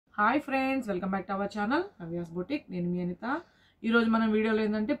Hi friends, welcome back to our channel Navya's boutique. నేను మీ అనిత. ఈరోజు మనం వీడియోలో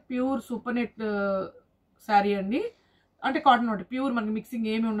ఏంటంటే ప్యూర్ సూపర్ నెట్ శారీ అండి. అంటే కాటన్ ఒకటి ప్యూర్, మనకి మిక్సింగ్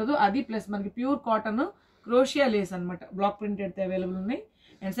ఏమి ఉండదు. అది ప్లస్ మనకి ప్యూర్ కాటన్ క్రోషియా లేస్ అనమాట. బ్లాక్ ప్రింట్ అయితే అవైలబుల్ ఉన్నాయి.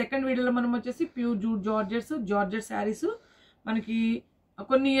 అండ్ సెకండ్ వీడియోలో మనం వచ్చేసి ప్యూర్ జూట్ జార్జెట్ శారీస్ మనకి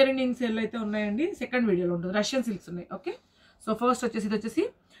కొన్ని ఇయర్ ఎండింగ్ సేల్ అయితే ఉన్నాయండి. సెకండ్ వీడియోలో ఉంటుంది. రష్యన్ సిల్క్స్ ఉన్నాయి. ఓకే, సో ఫస్ట్ వచ్చేసి ఇది వచ్చేసి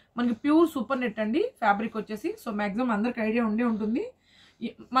మనకి ప్యూర్ సూపర్ నెట్ అండి. ఫ్యాబ్రిక్ వచ్చేసి సో మ్యాక్సిమం అందరికి ఐడియా ఉండే ఉంటుంది.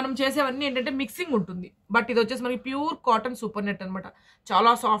 మనం చేసేవన్నీ ఏంటంటే మిక్సింగ్ ఉంటుంది. బట్ ఇది వచ్చేసి మనకి ప్యూర్ కాటన్ సూపర్ నెట్ అనమాట.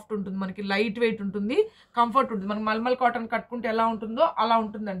 చాలా సాఫ్ట్ ఉంటుంది, మనకి లైట్ వెయిట్ ఉంటుంది, కంఫర్ట్ ఉంటుంది. మనకి మల్మల్ కాటన్ కట్టుకుంటే ఎలా ఉంటుందో అలా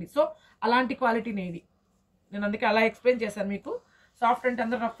ఉంటుందండి. సో అలాంటి క్వాలిటీనే ఇది. నేను అందుకే అలా ఎక్స్ప్లెయిన్ చేశాను మీకు. సాఫ్ట్ అంటే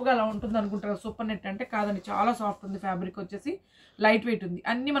అందరూ రఫ్గా అలా ఉంటుంది అనుకుంటారు. సూపర్ నెట్ అంటే కాదండి, చాలా సాఫ్ట్ ఉంది. ఫ్యాబ్రిక్ వచ్చేసి లైట్ వెయిట్ ఉంది.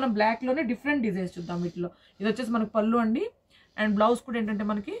 అన్ని మనం బ్లాక్లోనే డిఫరెంట్ డిజైన్స్ చూద్దాం వీటిలో. ఇది వచ్చేసి మనకి పళ్ళు అండి. అండ్ బ్లౌజ్ కూడా ఏంటంటే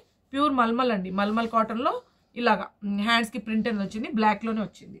మనకి ప్యూర్ మల్మల్ అండి. మల్మల్ కాటన్లో ఇలాగా హ్యాండ్స్కి ప్రింట్ అనేది వచ్చింది, బ్లాక్లోనే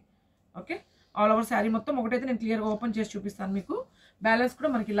వచ్చింది. ఓకే, ఆల్ ఓవర్ శారీ మొత్తం ఒకటైతే నేను క్లియర్గా ఓపెన్ చేసి చూపిస్తాను మీకు. బ్యాలెన్స్ కూడా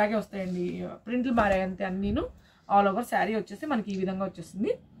మనకి ఇలాగే వస్తాయండి. ప్రింట్లు మారాయి అంతే అన్నీను. ఆల్ ఓవర్ శారీ వచ్చేసి మనకి ఈ విధంగా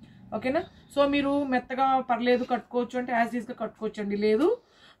వచ్చేస్తుంది. ఓకేనా, సో మీరు మెత్తగా పర్లేదు కట్టుకోవచ్చు అంటే యాజ్ ఈజ్గా కట్టుకోవచ్చు అండి. లేదు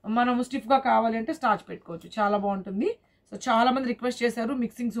మనం స్టిఫ్గా కావాలి అంటే స్టార్చ్ పెట్టుకోవచ్చు. చాలా బాగుంటుంది. సో చాలామంది రిక్వెస్ట్ చేశారు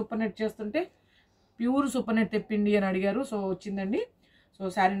మిక్సింగ్ సూపర్ నెట్ చేస్తుంటే ప్యూర్ సూపర్ నెట్ తెప్పిండి అని అడిగారు. సో వచ్చిందండి. So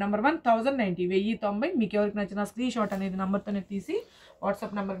sari number 1090, 1090. మీకు ఎవరికి నచ్చిన స్క్రీన్ షాట్ అనేది నెంబర్తోనే తీసి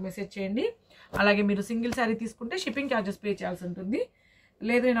వాట్సాప్ నెంబర్కి మెసేజ్ చేయండి. అలాగే మీరు సింగిల్ శారీ తీసుకుంటే షిప్పింగ్ ఛార్జెస్ పే చేయాల్సి ఉంటుంది.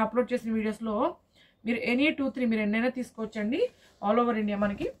 లేదు నేను అప్లోడ్ చేసిన వీడియోస్లో మీరు ఎనీ 2-3 మీరు ఎన్నైనా తీసుకోవచ్చండి. ఆల్ ఓవర్ ఇండియా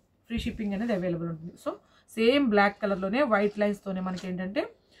మనకి ఫ్రీ షిప్పింగ్ అనేది అవైలబుల్ ఉంటుంది. సో సేమ్ బ్లాక్ కలర్లోనే వైట్ లైన్స్తోనే మనకి ఏంటంటే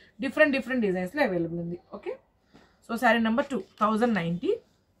డిఫరెంట్ డిజైన్స్లో అవైలబుల్ ఉంది. Okay, so sari number 1090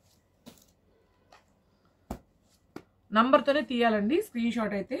 నంబర్తోనే తీయాలండి screen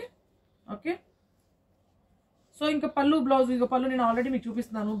shot అయితే. ఓకే, సో ఇంకా పళ్ళు బ్లౌజ్, ఇక పళ్ళు నేను ఆల్రెడీ మీకు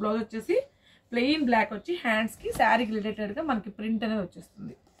చూపిస్తున్నాను. బ్లౌజ్ వచ్చేసి ప్లెయిన్ బ్లాక్ వచ్చి హ్యాండ్స్కి శారీకి రిలేటెడ్గా మనకి ప్రింట్ అనేది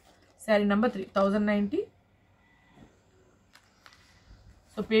వచ్చేస్తుంది. శారీ నెంబర్ 1090.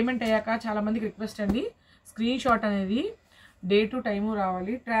 సో పేమెంట్ అయ్యాక చాలామందికి రిక్వెస్ట్ అండి, స్క్రీన్ షాట్ అనేది డేటు టైము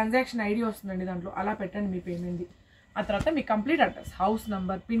రావాలి, ట్రాన్సాక్షన్ ఐడి వస్తుందండి దాంట్లో, అలా పెట్టండి మీ పేమెంట్ది. ఆ తర్వాత మీ complete address, house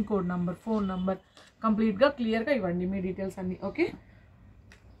number, pin code number, phone number కంప్లీట్గా క్లియర్గా ఇవ్వండి మీ డీటెయిల్స్ అన్నీ. ఓకే,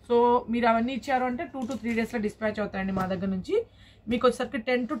 సో మీరు అవన్నీ ఇచ్చారు అంటే 2 to 3 డేస్లో డిస్పాచ్ అవుతాయండి మా దగ్గర నుంచి. మీకు వచ్చేసరికి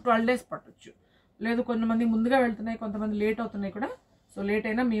 10 to 12 డేస్ పట్టొచ్చు. లేదు కొంతమంది ముందుగా వెళ్తున్నాయి, కొంతమంది లేట్ అవుతున్నాయి కూడా. సో లేట్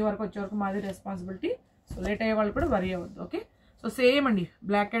అయినా మీ వరకు వచ్చే వరకు మాది రెస్పాన్సిబిలిటీ. సో లేట్ అయ్యే వాళ్ళు కూడా వరీ అవ్వద్దు. ఓకే, సో సేమ్ అండి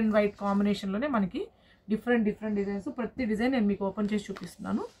బ్లాక్ అండ్ వైట్ కాంబినేషన్లోనే మనకి డిఫరెంట్ డిజైన్స్. ప్రతి డిజైన్ నేను మీకు ఓపెన్ చేసి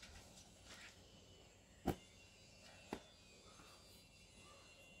చూపిస్తున్నాను.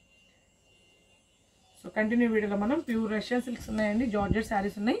 సో కంటిన్యూ వీడియోలో మనం ప్యూర్ రష్యన్ సిల్క్స్ ఉన్నాయండి, జార్జెట్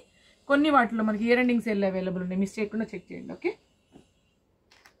శారీస్ ఉన్నాయి. కొన్ని వాటిలో మనకి ఇయర్ ఎండింగ్ సేల్ అవైలబుల్ ఉన్నాయి. మిస్ చేయకుండా చెక్ చేయండి. ఓకే,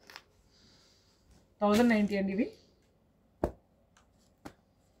 1090 అండి ఇవి.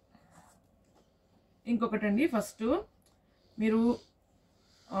 ఇంకొకటి అండి, ఫస్ట్ మీరు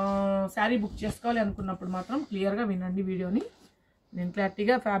శారీ బుక్ చేసుకోవాలి అనుకున్నప్పుడు మాత్రం క్లియర్గా వినండి వీడియోని. నేను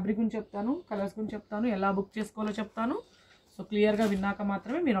క్లారిటీగా ఫ్యాబ్రిక్ గురించి చెప్తాను, కలర్స్ గురించి చెప్తాను, ఎలా బుక్ చేసుకోవాలో చెప్తాను. సో క్లియర్గా విన్నాక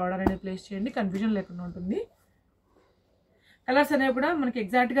మాత్రమే మీరు ఆర్డర్ అనేది ప్లేస్ చేయండి, కన్ఫ్యూజన్ లేకుండా ఉంటుంది. కలర్స్ అనేవి కూడా మనకి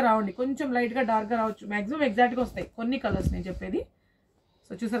ఎగ్జాక్ట్గా రావండి, కొంచెం లైట్గా డార్క్గా రావచ్చు, మ్యాక్సిమం ఎగ్జాక్ట్గా వస్తాయి కొన్ని కలర్స్ నేను చెప్పేది.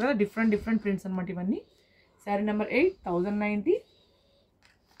 సో చూసారు కదా, డిఫరెంట్ ప్రింట్స్ అనమాట ఇవన్నీ. Sari number 8, 1090.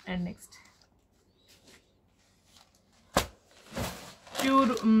 And next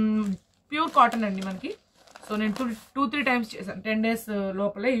pure cotton అండి మనకి. సో నేను 2-3 టైమ్స్ చేశాను 10 డేస్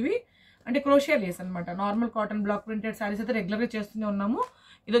లోపలే. ఇవి అంటే క్రోషియా లేస్ అనమాట. Normal cotton block printed saris అయితే రెగ్యులర్గా చేస్తూనే ఉన్నాము.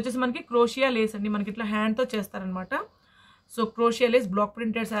 ఇది వచ్చేసి మనకి క్రోషియా లేస్ అండి, మనకి ఇట్లా హ్యాండ్తో చేస్తారనమాట. So క్రోషియా Lay's block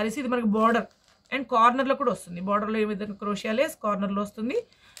printed saris. ఇది మనకి బార్డర్ అండ్ కార్నర్లో కూడా వస్తుంది. బార్డర్లో ఏ విధంగా క్రోషియా లేస్, కార్నర్లో వస్తుంది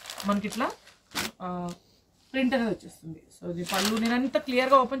మనకి ఇట్లా ప్రింట్ అనేది వచ్చేస్తుంది. సో ఇది పళ్ళు నేను అంత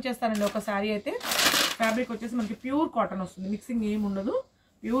క్లియర్గా ఓపెన్ చేస్తానండి. ఒక శారీ అయితే ఫ్యాబ్రిక్ వచ్చేసి మనకి ప్యూర్ కాటన్ వస్తుంది, మిక్సింగ్ ఏమి ఉండదు,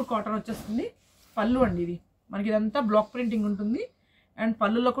 ప్యూర్ కాటన్ వచ్చేస్తుంది. పళ్ళు అండి ఇది మనకి ఇదంతా బ్లాక్ ప్రింటింగ్ ఉంటుంది. అండ్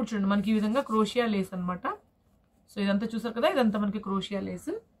పళ్ళులో కూడా చూడండి మనకి ఈ విధంగా క్రోషియా లేస్ అనమాట. సో ఇదంతా చూసారు కదా, ఇదంతా మనకి క్రోషియా లేస్.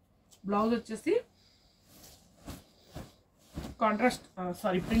 బ్లౌజ్ వచ్చేసి కాంట్రాస్ట్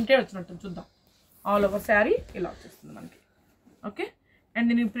ప్రింటెడ్ వచ్చినట్టు చూద్దాం. ఆల్ ఓవర్ శారీ ఇలా వచ్చేస్తుంది మనకి. ఓకే, అండ్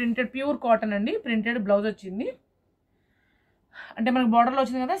దీనికి ప్రింటెడ్ ప్యూర్ కాటన్ అండి, ప్రింటెడ్ బ్లౌజ్ వచ్చింది. అంటే మనకి బార్డర్లో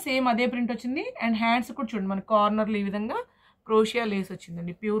వచ్చింది కదా, సేమ్ అదే ప్రింట్ వచ్చింది. అండ్ హ్యాండ్స్ కూడా చూడండి మనకి కార్నర్లో ఈ విధంగా క్రోషియా లేస్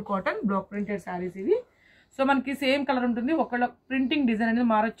వచ్చిందండి. Pure cotton block printed saris ఇవి. సో మనకి సేమ్ కలర్ ఉంటుంది. ఒకళ్ళ ప్రింటింగ్ డిజైన్ అనేది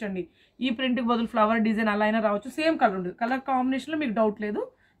మారొచ్చండి. ఈ ప్రింట్కి బదులు ఫ్లవర్ డిజైన్ అలా అయినా రావచ్చు. సేమ్ కలర్ ఉంటుంది. కలర్ కాంబినేషన్లో మీకు డౌట్ లేదు,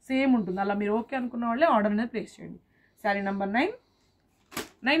 సేమ్ ఉంటుంది. అలా మీరు ఓకే అనుకున్న వాళ్ళే ఆర్డర్ అనేది ప్లేస్ చేయండి. శారీ నెంబర్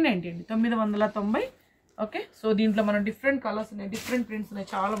 990 అండి, 990. ఓకే. సో దీంట్లో మనం డిఫరెంట్ కలర్స్ ఉన్నాయి, డిఫరెంట్ ప్రింట్స్ ఉన్నాయి,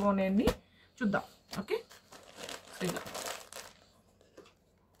 చాలా బాగున్నాయండి. చూద్దాం. ఓకే. సో ఇలా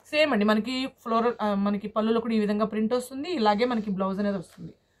సేమ్ అండి మనకి ఫ్లోరల్ మనకి పళ్ళులో కూడా ఈ విధంగా ప్రింట్ వస్తుంది. ఇలాగే మనకి బ్లౌజ్ అనేది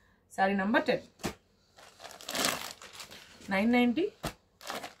వస్తుంది. Sari number 10 990.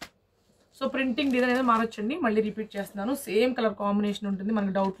 So printing design అనేది మారొచ్చండి. మళ్ళీ రిపీట్ చేస్తున్నాను. సేమ్ కలర్ కాంబినేషన్ ఉంటుంది,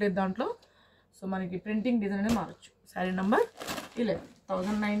 మనకి డౌట్ లేదు దాంట్లో. సో మనకి ప్రింటింగ్ డిజైన్ అనేది మారొచ్చు. శారీ నెంబర్ 11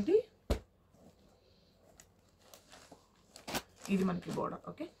 1090. ఇది మనకి బోర్డర్.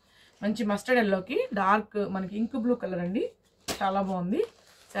 ఓకే. మంచి మస్టర్డ్ ఎల్లోకి డార్క్ మనకి ఇంక్ బ్లూ కలర్ అండి, చాలా బాగుంది.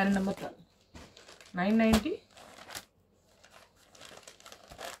 శారీ నెంబర్ 12 990.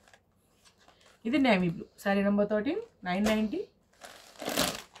 ఇది నేవీ బ్లూ. శారీ నెంబర్ 13 990.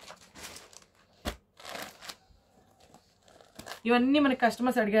 ఇవన్నీ మనకి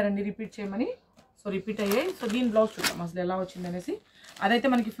కస్టమర్స్ అడిగారండి రిపీట్ చేయమని. సో రిపీట్ అయ్యాయి. సో దీని బ్లౌజ్ చూద్దాం అసలు ఎలా వచ్చింది అనేసి. అదైతే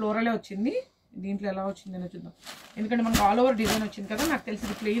మనకి ఫ్లోరలే వచ్చింది. దీంట్లో ఎలా వచ్చింది అనేది చూద్దాం. ఎందుకంటే మనకి ఆల్ ఓవర్ డిజైన్ వచ్చింది కదా, నాకు తెలిసి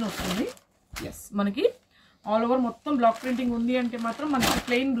ఇది ప్లెయిన్ వస్తుంది. ఎస్, మనకి ఆల్ ఓవర్ మొత్తం బ్లాక్ ప్రింటింగ్ ఉంది అంటే మాత్రం మనకి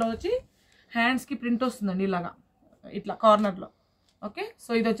ప్లెయిన్ బ్లౌజ్ వచ్చి హ్యాండ్స్కి ప్రింట్ వస్తుందండి ఇలాగా, ఇట్లా కార్నర్లో. ఓకే.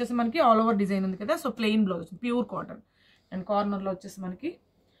 సో ఇది వచ్చేసి మనకి ఆల్ ఓవర్ డిజైన్ ఉంది కదా, సో ప్లెయిన్ బ్లౌజ్ వచ్చింది, ప్యూర్ కాటన్. అండ్ కార్నర్లో వచ్చేసి మనకి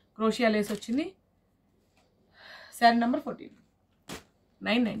క్రోషియా లేస్ వచ్చింది. శారీ నెంబర్ 14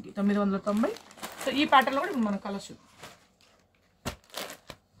 990 990. సో ఈ ప్యాటర్న్లో కూడా మన కలర్స్ చూద్దాం.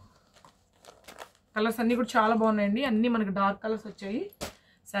 కలర్స్ అన్నీ కూడా చాలా బాగున్నాయండి, అన్నీ మనకి డార్క్ కలర్స్ వచ్చాయి.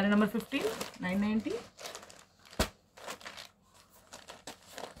 Sari number 15 990.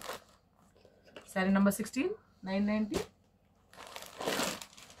 Sari number 16 990.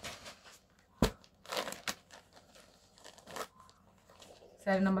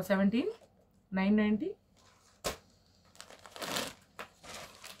 Sari number 17 990.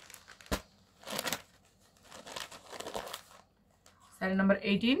 Sari number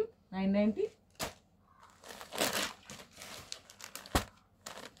 18 990.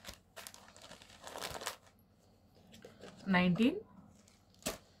 $19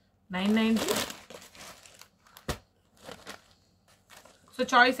 990. So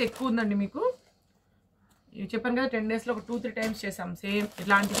choice ఎక్కువ ఉందండి మీకు. ఇవి చెప్పాను కదా 10 డేస్లో ఒక 2-3 టైమ్స్ చేసాం సేమ్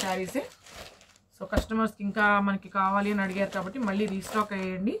ఇలాంటి శారీసే. సో కస్టమర్స్కి ఇంకా మనకి కావాలి అని అడిగారు కాబట్టి మళ్ళీ రీస్టాక్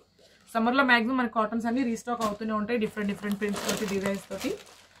అయ్యండి. సమ్మర్లో మ్యాక్సిమం మన కాటన్స్ అన్నీ రీస్టాక్ అవుతూనే ఉంటాయి, డిఫరెంట్ ప్రింట్స్ తోటి, డిజైన్స్ తోటి.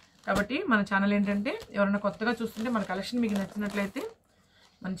 కాబట్టి మన ఛానల్ ఏంటంటే ఎవరైనా కొత్తగా చూస్తుంటే మన కలెక్షన్ మీకు నచ్చినట్లయితే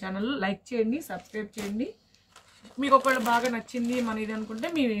మన ఛానల్ లైక్ చేయండి, సబ్స్క్రైబ్ చేయండి. మీకు ఒకవేళ బాగా నచ్చింది మన ఇది అనుకుంటే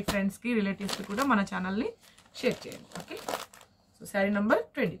మీ ఫ్రెండ్స్కి, రిలేటివ్స్కి కూడా మన ఛానల్ని షేర్ చేయండి. Okay. So sari number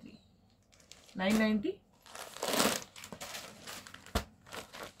 23 990.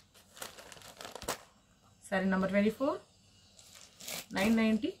 Sari number 24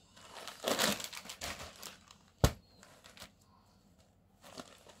 990.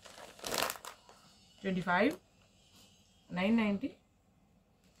 $25 990.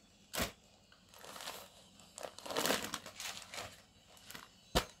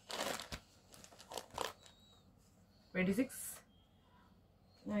 $26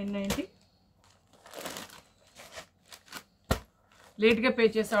 990. లేట్గా పే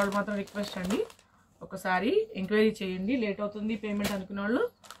చేసే వాళ్ళు మాత్రం రిక్వెస్ట్ అండి, ఒకసారి ఎంక్వైరీ చేయండి, లేట్ అవుతుంది పేమెంట్ అనుకునే వాళ్ళు.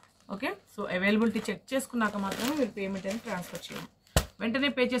 ఓకే. సో అవైలబిలిటీ చెక్ చేసుకున్నాక మాత్రమే మీరు పేమెంట్ అనేది ట్రాన్స్ఫర్ చేయండి. వెంటనే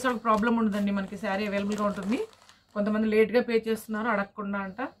పే చేసే వాళ్ళకి ప్రాబ్లం ఉండదండి, మనకి శారీ అవైలబుల్గా ఉంటుంది. కొంతమంది లేట్గా పే చేస్తున్నారు అడగకుండా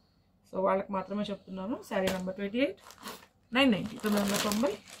అంట, సో వాళ్ళకి మాత్రమే చెప్తున్నాను. Sari number 28 990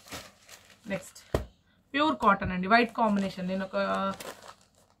 990. Next pure cotton అండి, వైట్ కాంబినేషన్. నేను ఒక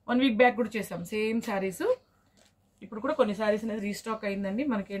 1 వీక్ బ్యాక్ కూడా చేసాం సేమ్ శారీస్. ఇప్పుడు కూడా కొన్ని శారీస్ అనేది రీస్టాక్ అయిందండి.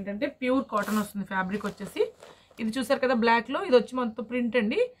 మనకి ఏంటంటే ప్యూర్ కాటన్ వస్తుంది, ఫ్యాబ్రిక్ వచ్చేసి. ఇది చూసారు కదా బ్లాక్లో, ఇది వచ్చి మొత్తం ప్రింట్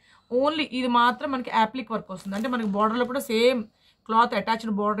అండి. ఓన్లీ ఇది మాత్రం మనకి యాప్లిక్ వర్క్ వస్తుంది, అంటే మనకి బార్డర్లో కూడా సేమ్ క్లాత్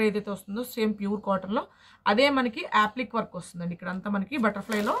అటాచ్డ్ బార్డర్ ఏదైతే వస్తుందో సేమ్ ప్యూర్ కాటన్లో అదే మనకి యాప్లిక్ వర్క్ వస్తుందండి. ఇక్కడ అంతా మనకి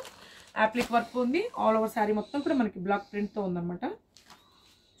బటర్ఫ్లైలో యాప్లిక్ వర్క్ ఉంది. ఆల్ ఓవర్ శారీ మొత్తం కూడా మనకి బ్లాక్ ప్రింట్తో ఉందన్నమాట.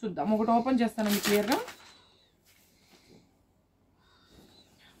 చూద్దాం, ఒకటి ఓపెన్ చేస్తానండి క్లియర్గా.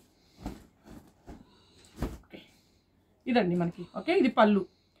 ఇదండి మనకి. ఓకే. ఇది పళ్ళు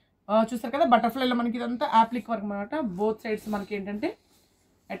చూస్తారు కదా బటర్ఫ్లైలో మనకి ఇదంతా యాప్లిక్ వర్క్ అనమాట. బోత్ సైడ్స్ మనకి ఏంటంటే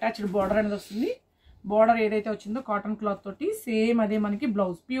అటాచ్డ్ బార్డర్ అనేది వస్తుంది. బార్డర్ ఏదైతే వచ్చిందో కాటన్ క్లాత్ తోటి సేమ్ అదే మనకి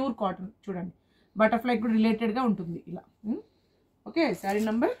బ్లౌజ్ ప్యూర్ కాటన్. చూడండి బటర్ఫ్లై కూడా రిలేటెడ్గా ఉంటుంది ఇలా. ఓకే. శారీ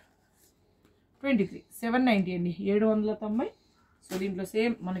నెంబర్ 23 790 అండి, 790. సో దీంట్లో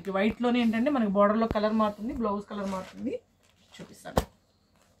సేమ్ మనకి వైట్లోనే ఏంటంటే మనకి బార్డర్లో కలర్ మారుతుంది, బ్లౌజ్ కలర్ మారుతుంది. చూపిస్తాను.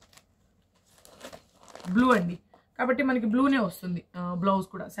 బ్లూ అండి, కాబట్టి మనకి బ్లూనే వస్తుంది బ్లౌజ్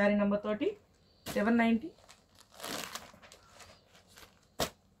కూడా. శారీ నెంబర్ 30 790.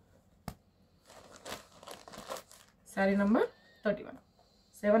 శారీ నెంబర్ 31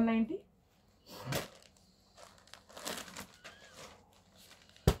 790.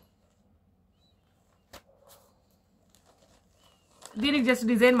 దీనికి జస్ట్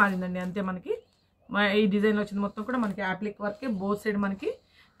డిజైన్ మారిందండి అంతే. మనకి ఈ డిజైన్లో వచ్చింది మొత్తం కూడా మనకి యాప్లిక్ వర్కే. బోత్ సైడ్ మనకి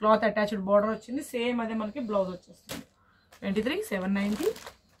క్లాత్ అటాచ్డ్ బార్డర్ వచ్చింది. సేమ్ అదే మనకి బ్లౌజ్ వచ్చేస్తుంది. 23,790.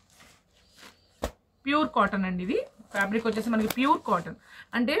 ప్యూర్ కాటన్ అండి. ఇది ఫ్యాబ్రిక్ వచ్చేసి మనకి ప్యూర్ కాటన్.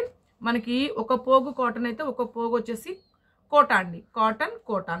 అంటే మనకి ఒక పోగు కాటన్ అయితే ఒక పోగు వచ్చేసి కోటా అండి. కాటన్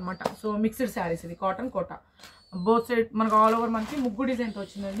కోటా అనమాట. సో మిక్స్డ్ శారీస్ ఇది కాటన్ కోటా. బోత్ సైడ్ మనకు ఆల్ ఓవర్ మనకి ముగ్గు డిజైన్తో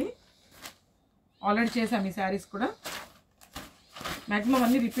వచ్చిందండి. ఆల్రెడీ చేసాం ఈ శారీస్ కూడా. మ్యాక్సిమం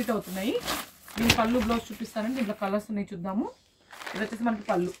అన్నీ రిపీట్ అవుతున్నాయి. దీని పళ్ళు బ్లౌజ్ చూపిస్తానండి. దీంట్లో కలర్స్ ఉన్నాయి చూద్దాము. ఇది వచ్చేసి మనకి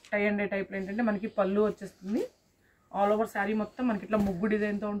పళ్ళు టై అండ్ డే టైప్లో ఏంటంటే మనకి పళ్ళు వచ్చేస్తుంది. ఆల్ ఓవర్ శారీ మొత్తం మనకి ఇట్లా ముగ్గు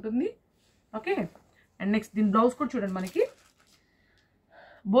డిజైన్తో ఉంటుంది. ఓకే. అండ్ నెక్స్ట్ దీని బ్లౌజ్ కూడా చూడండి. మనకి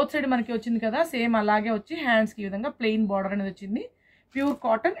బోత్ సైడ్ మనకి వచ్చింది కదా సేమ్ అలాగే వచ్చి హ్యాండ్స్కి ఈ విధంగా ప్లెయిన్ బార్డర్ అనేది వచ్చింది. Pure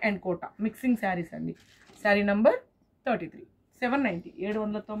cotton and quota mixing saris అండి. శారీ నంబర్ 33, 790,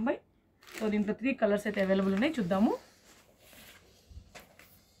 790. సో దీంట్లో 3 కలర్స్ అయితే అవైలబుల్ ఉన్నాయి. చూద్దాము.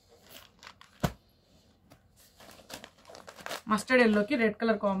 మస్టర్డ్ ఎల్లోకి రెడ్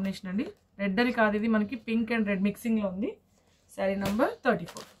కలర్ కాంబినేషన్ అండి. రెడ్ అని కాదు, ఇది మనకి పింక్ అండ్ రెడ్ మిక్సింగ్లో ఉంది. శారీ నంబర్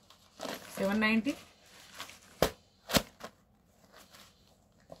 34, 790.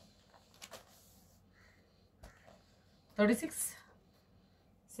 $36,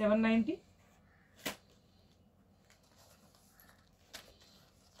 790.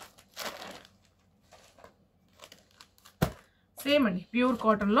 సేమ్ అండి ప్యూర్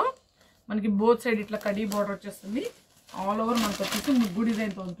కాటన్లో మనకి బోత్ సైడ్ ఇట్లా కడీ బార్డర్ వచ్చేస్తుంది. ఆల్ ఓవర్ మనకు వచ్చేసి ముగ్గు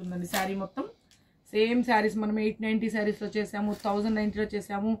డిజైన్తో ఉంటుందండి శారీ మొత్తం. సేమ్ శారీస్ మనం 890 శారీస్లో చేసాము, 1090లో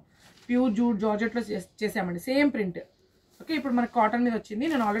చేసాము, ప్యూర్ జూట్ జార్జెట్లో చేసామండి. Same print. ఓకే. ఇప్పుడు మనకి కాటన్ మీద వచ్చింది.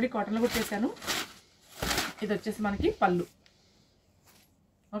 నేను ఆల్రెడీ కాటన్లో కూడా చేశాను. ఇది వచ్చేసి మనకి పళ్ళు.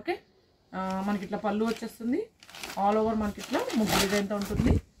 ఓకే. మనకి ఇట్లా పళ్ళు వచ్చేస్తుంది. ఆల్ ఓవర్ మనకి ఇట్లా ముగ్గు డిజైన్తో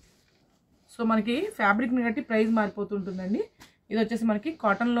ఉంటుంది. సో మనకి ఫ్యాబ్రిక్ని బట్టి ప్రైస్ మారిపోతుంటుందండి. ఇది వచ్చేసి మనకి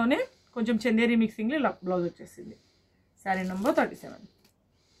కాటన్లోనే కొంచెం చందేరి మిక్సింగ్లో ఇలా బ్లౌజ్ వచ్చేసింది. Sari number 37,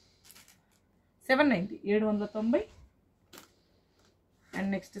 790, 790. And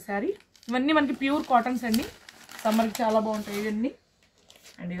next sari. ఇవన్నీ మనకి ప్యూర్ కాటన్స్ అండి. సమ్మర్కి చాలా బాగుంటాయి ఇవన్నీ.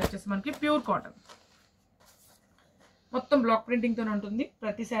 అండ్ ఇది వచ్చేసి మనకి ప్యూర్ కాటన్. మొత్తం బ్లాక్ ప్రింటింగ్తోనే ఉంటుంది.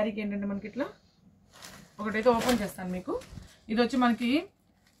 ప్రతి శారీకి ఏంటంటే మనకి ఇట్లా ఒకటైతే ఓపెన్ చేస్తాను మీకు. ఇది వచ్చి మనకి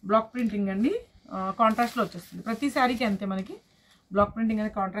బ్లాక్ ప్రింటింగ్ అండి. కాంట్రాస్ట్లో వచ్చేస్తుంది. ప్రతి శారీకి అంతే మనకి బ్లాక్ ప్రింటింగ్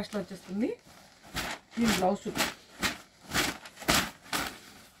అనేది కాంట్రాస్ట్లో వచ్చేస్తుంది. దీని బ్లౌజ్ చూపి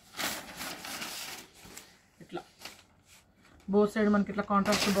ఇట్లా బోత్ సైడ్ మనకి ఇట్లా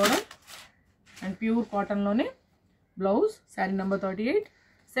contrast border and pure కాటన్లోనే blouse. Sari number 38,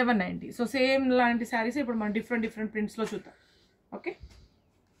 790. So same లాంటి శారీస్ ఇప్పుడు మనం డిఫరెంట్ ప్రింట్స్లో చూద్దాం. ఓకే.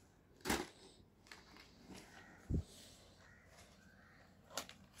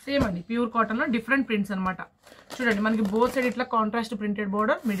 సేమ్ అండి ప్యూర్ కాటన్లో డిఫరెంట్ ప్రింట్స్ అనమాట. చూడండి మనకి బోత్ సైడ్ ఇట్లా కాంట్రాస్ట్ ప్రింటెడ్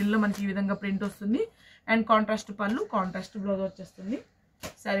బోర్డర్, మిడిల్లో మనకి ఈ విధంగా ప్రింట్ వస్తుంది. అండ్ కాంట్రాస్ట్ పళ్ళు, కాంట్రాస్ట్ బ్లౌజ్ వచ్చేస్తుంది.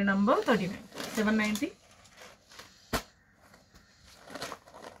 Sari number 39, 790.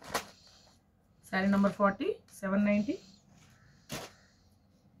 Sari number 40, 790.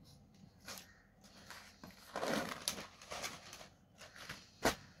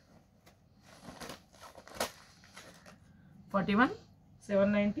 $41,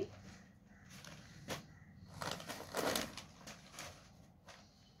 790.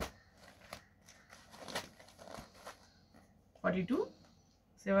 $42,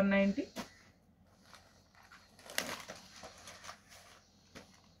 790.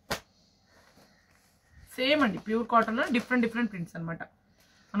 Same అండి ప్యూర్ కాటన్లో డిఫరెంట్ ప్రింట్స్ అనమాట.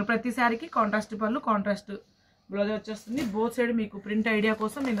 మన ప్రతి శారీకి కాంట్రాస్ట్ పళ్ళు, కాంట్రాస్ట్ బ్లౌజ్ వచ్చేస్తుంది. బోత్ సైడ్ మీకు ప్రింట్ ఐడియా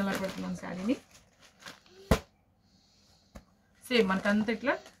కోసం నేను ఎలా పెడుతున్నాను శారీని. సేమ్ మనకి అంతా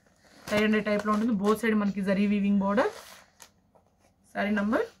ఇట్లా టై అండ్ టైప్లో ఉంటుంది. బోత్ సైడ్ మనకి zari weaving border. Sari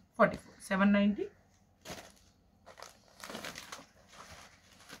number 44, 790.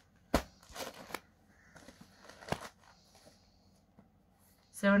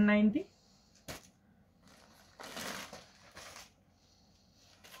 $790.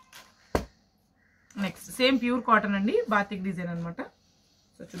 Next same pure cotton అండి. బాతిక్ డిజైన్ అనమాట.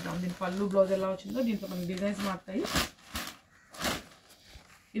 సో చూద్దాం దీని పళ్ళు బ్లౌజ్ ఎలా వచ్చిందో. దీంట్లో మనకి డిజైన్స్ మారుతాయి.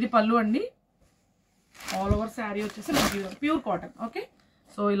 ఇది పళ్ళు అండి. ఆల్ ఓవర్ శారీ వచ్చేసి మనకి ప్యూర్ కాటన్. ఓకే.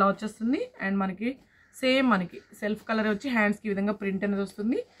 సో ఇలా వచ్చేస్తుంది. అండ్ మనకి సేమ్ మనకి సెల్ఫ్ కలర్ వచ్చి హ్యాండ్స్కి ఈ విధంగా ప్రింట్ అనేది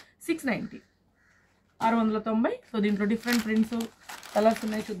వస్తుంది. 690, 690. సో దీంట్లో డిఫరెంట్ ప్రింట్స్ కలర్స్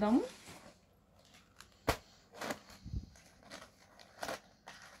ఉన్నాయి చూద్దాము.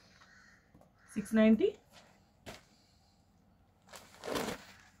 $690.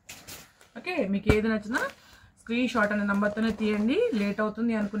 ఓకే. మీకు ఏది నచ్చినా స్క్రీన్ షాట్ అనే నెంబర్తోనే తీయండి. లేట్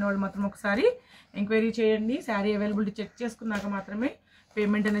అవుతుంది అనుకునే వాళ్ళు మాత్రం ఒకసారి ఎంక్వైరీ చేయండి. శారీ అవైలబిలిటీ చెక్ చేసుకున్నాక మాత్రమే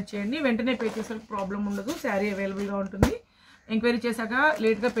పేమెంట్ అనేది చేయండి. వెంటనే పే చేసే ప్రాబ్లం ఉండదు, శారీ అవైలబుల్గా ఉంటుంది. ఎంక్వైరీ చేశాక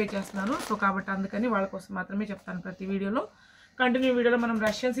లేట్గా పే చేస్తున్నారు, సో కాబట్టి అందుకని వాళ్ళ కోసం మాత్రమే చెప్తాను ప్రతి వీడియోలో. కంటిన్యూ వీడియోలో మనం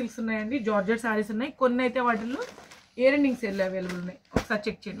రష్యన్ సిల్క్స్ ఉన్నాయండి, జార్జెట్ శారీస్ ఉన్నాయి. కొన్ని అయితే వాటిల్లో ఇయర్ ఎండింగ్ సేల్ అవైలబుల్ ఉన్నాయి, ఒకసారి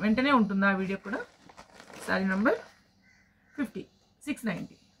చెక్ చేయండి. వెంటనే ఉంటుంది ఆ వీడియో కూడా. Sari number 50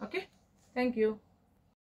 690. Okay, thank you.